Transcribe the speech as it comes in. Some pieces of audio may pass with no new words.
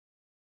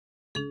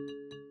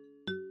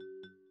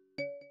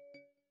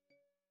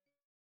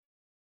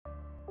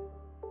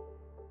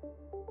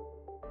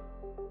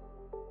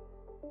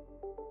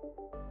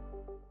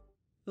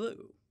Hello.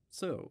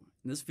 So,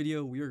 in this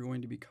video, we are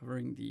going to be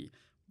covering the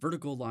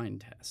vertical line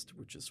test,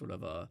 which is sort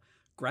of a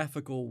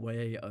graphical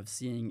way of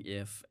seeing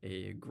if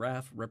a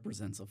graph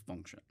represents a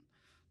function.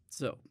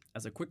 So,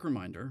 as a quick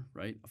reminder,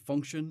 right, a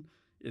function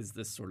is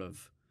this sort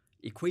of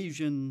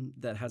equation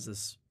that has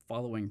this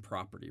following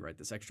property, right,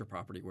 this extra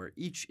property where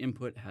each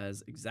input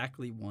has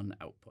exactly one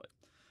output.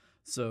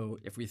 So,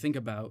 if we think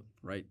about,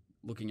 right,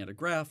 looking at a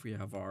graph, we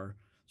have our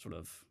sort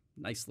of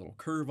nice little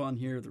curve on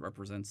here that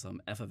represents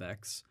some f of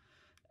x.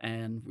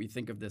 And we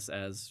think of this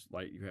as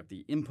like you have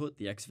the input,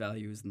 the x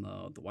values, and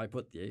the y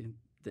put,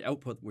 the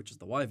output, which is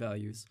the y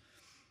values.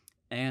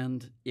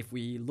 And if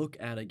we look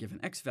at a given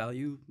x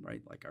value,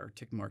 right, like our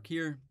tick mark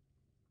here,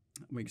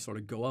 we sort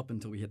of go up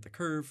until we hit the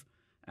curve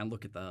and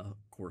look at the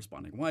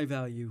corresponding y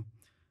value,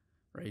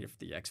 right? If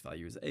the x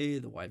value is a,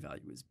 the y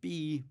value is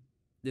b.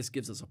 This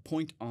gives us a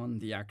point on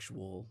the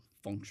actual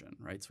function,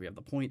 right? So we have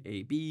the point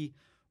a, b,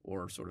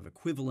 or sort of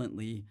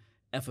equivalently,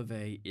 f of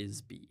a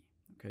is b,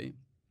 okay?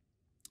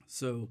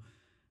 So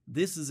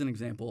this is an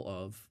example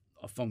of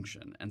a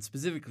function, and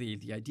specifically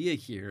the idea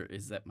here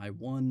is that my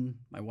one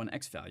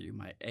x value,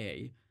 my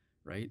a,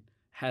 right,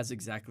 has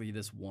exactly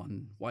this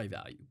one y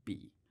value,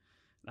 b.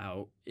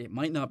 Now, it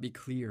might not be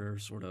clear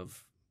sort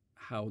of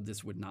how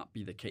this would not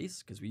be the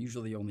case because we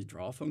usually only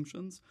draw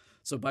functions.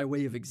 So by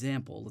way of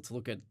example, let's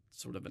look at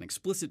sort of an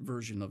explicit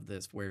version of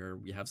this where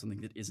we have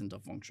something that isn't a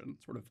function,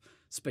 sort of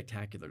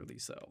spectacularly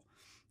so.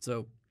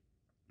 So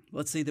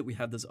let's say that we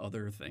have this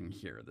other thing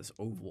here, this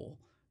oval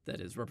that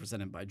is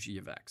represented by g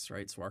of x,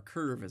 right? So our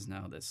curve is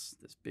now this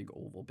big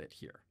oval bit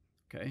here,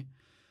 okay?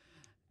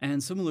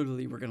 And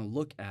similarly, we're going to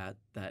look at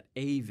that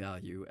a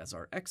value as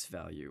our x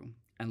value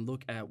and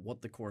look at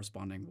what the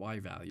corresponding y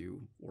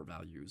value or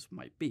values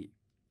might be.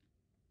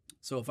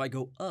 So if I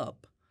go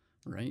up,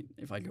 right,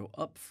 if I go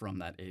up from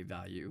that a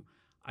value,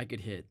 I could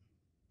hit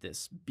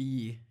this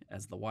b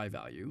as the y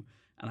value,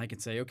 and I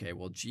could say, okay,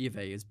 well, g of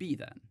a is b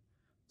then.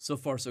 So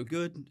far, so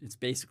good. It's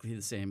basically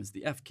the same as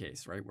the f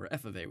case, right, where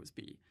f of a was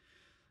b.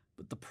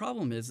 But the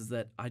problem is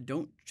that I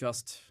don't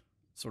just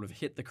sort of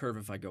hit the curve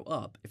if I go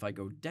up. If I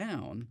go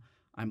down,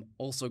 I'm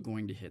also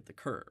going to hit the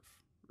curve,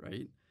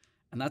 right?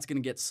 And that's going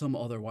to get some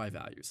other y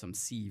value, some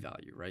c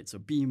value, right? So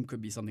b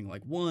could be something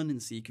like 1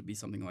 and c could be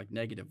something like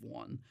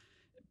 -1.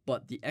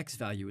 But the x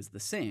value is the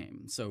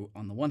same. So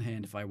on the one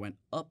hand, if I went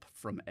up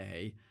from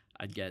a,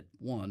 I'd get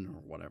 1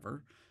 or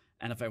whatever.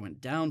 And if I went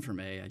down from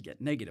a, I'd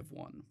get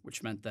 -1,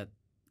 which meant that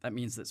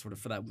means that sort of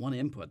for that one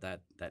input,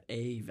 that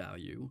a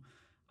value,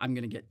 I'm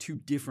going to get two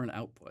different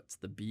outputs,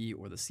 the b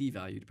or the c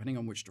value, depending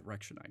on which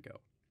direction I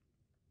go,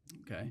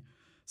 okay?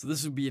 So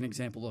this would be an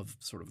example of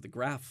sort of the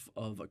graph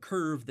of a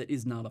curve that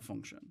is not a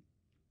function.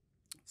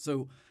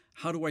 So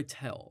how do I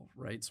tell,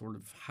 right? Sort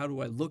of how do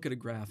I look at a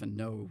graph and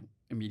know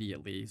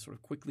immediately, sort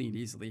of quickly and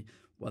easily,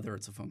 whether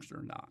it's a function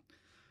or not?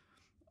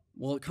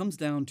 Well, it comes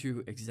down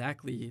to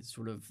exactly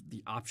sort of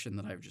the option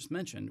that I've just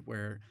mentioned,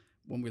 where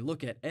when we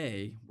look at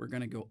a, we're going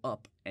to go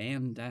up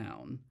and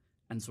down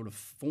and sort of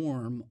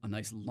form a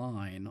nice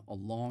line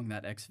along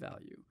that x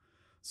value.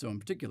 So in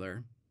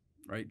particular,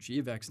 right, g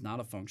of x not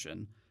a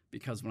function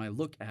because when I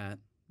look at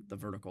the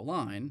vertical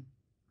line,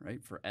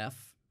 right, for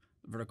f,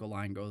 the vertical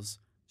line goes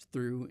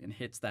through and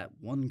hits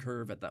that one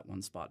curve at that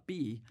one spot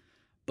b,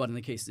 but in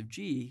the case of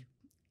g,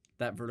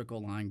 that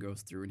vertical line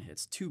goes through and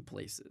hits two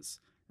places,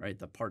 right,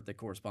 the part that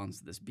corresponds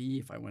to this b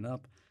if I went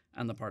up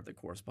and the part that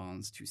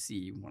corresponds to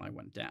c when I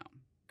went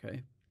down,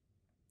 okay?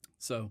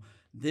 So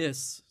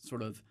this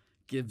sort of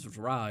gives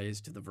rise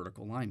to the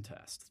vertical line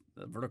test.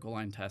 The vertical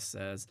line test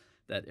says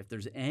that if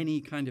there's any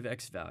kind of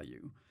x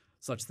value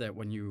such that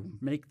when you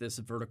make this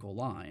vertical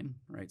line,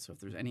 right, so if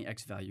there's any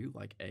x value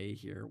like a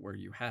here where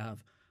you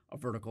have a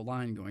vertical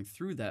line going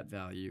through that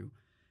value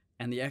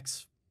and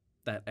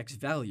that x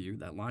value,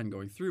 that line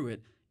going through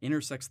it,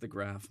 intersects the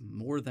graph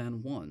more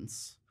than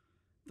once,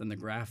 then the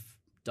graph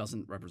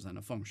doesn't represent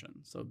a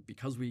function. So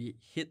because we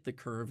hit the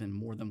curve in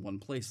more than one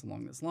place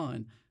along this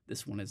line,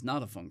 this one is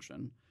not a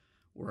function.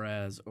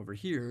 Whereas over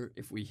here,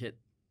 if we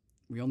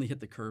only hit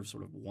the curve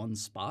sort of one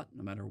spot,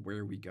 no matter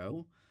where we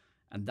go,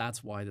 and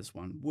that's why this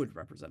one would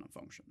represent a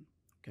function,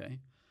 okay?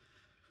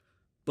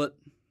 But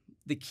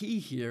the key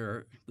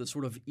here, the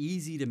sort of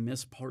easy to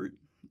miss part,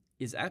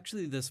 is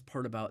actually this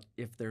part about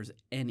if there's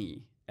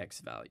any x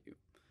value.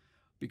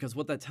 Because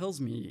what that tells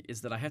me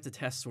is that I have to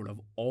test sort of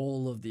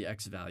all of the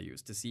x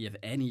values to see if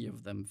any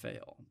of them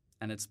fail.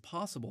 And it's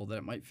possible that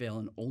it might fail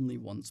in only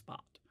one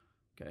spot,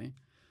 okay?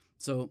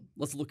 So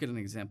let's look at an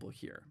example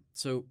here.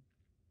 So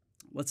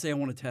let's say I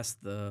want to test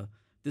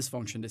this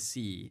function to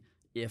see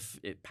if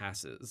it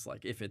passes,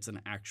 like if it's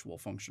an actual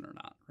function or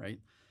not,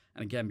 right?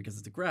 And again, because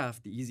it's a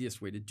graph, the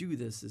easiest way to do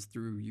this is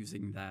through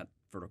using that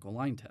vertical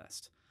line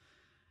test.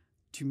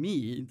 To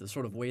me, the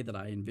sort of way that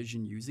I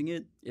envision using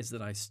it is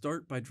that I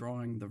start by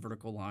drawing the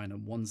vertical line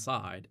on one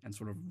side and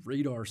sort of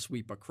radar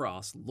sweep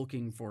across,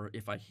 looking for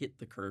if I hit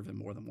the curve in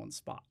more than one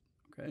spot,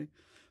 okay?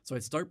 So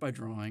I'd start by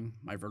drawing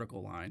my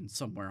vertical line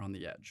somewhere on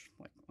the edge,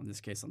 like in this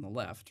case on the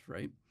left,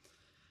 right?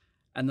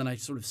 And then I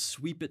sort of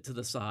sweep it to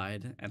the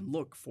side and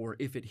look for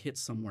if it hits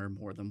somewhere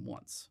more than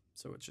once.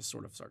 So it just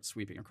sort of starts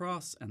sweeping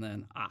across, and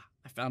then, I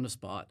found a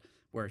spot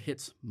where it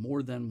hits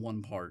more than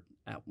one part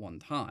at one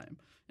time.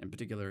 In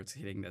particular, it's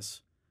hitting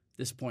this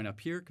point up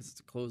here because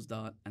it's a closed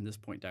dot, and this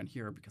point down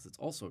here because it's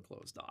also a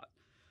closed dot.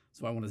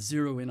 So I want to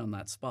zero in on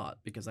that spot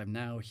because I've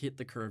now hit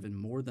the curve in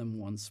more than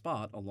one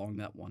spot along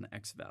that one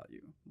x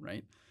value,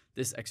 right?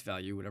 This x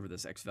value, whatever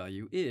this x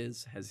value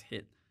is, has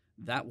hit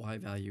that y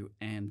value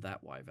and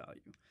that y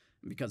value.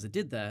 And because it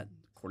did that,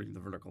 according to the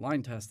vertical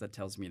line test, that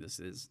tells me this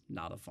is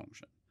not a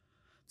function.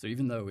 So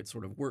even though it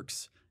sort of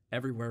works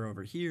everywhere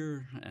over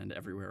here and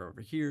everywhere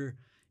over here,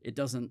 it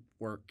doesn't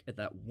work at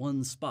that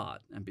one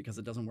spot. And because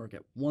it doesn't work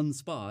at one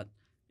spot,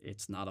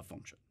 it's not a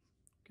function,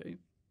 okay?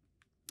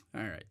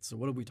 All right, so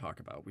what did we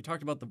talk about? We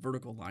talked about the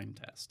vertical line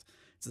test.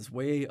 It's this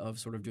way of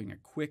sort of doing a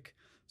quick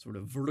sort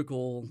of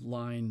vertical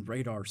line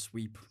radar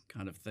sweep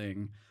kind of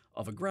thing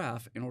of a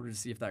graph in order to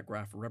see if that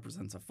graph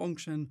represents a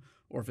function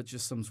or if it's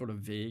just some sort of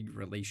vague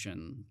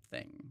relation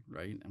thing,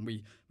 right? And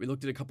we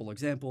looked at a couple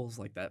examples,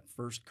 like that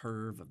first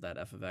curve of that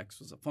f of x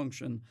was a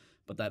function,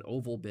 but that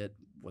oval bit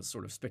was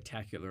sort of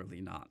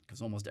spectacularly not,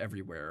 because almost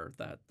everywhere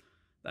that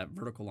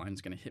vertical line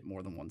is going to hit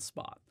more than one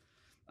spot.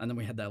 And then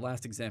we had that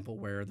last example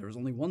where there was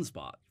only one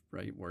spot,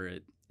 right, where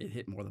it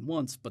hit more than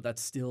once, but that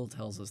still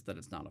tells us that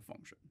it's not a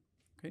function,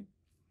 okay?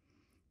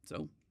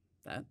 So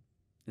that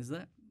is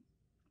that.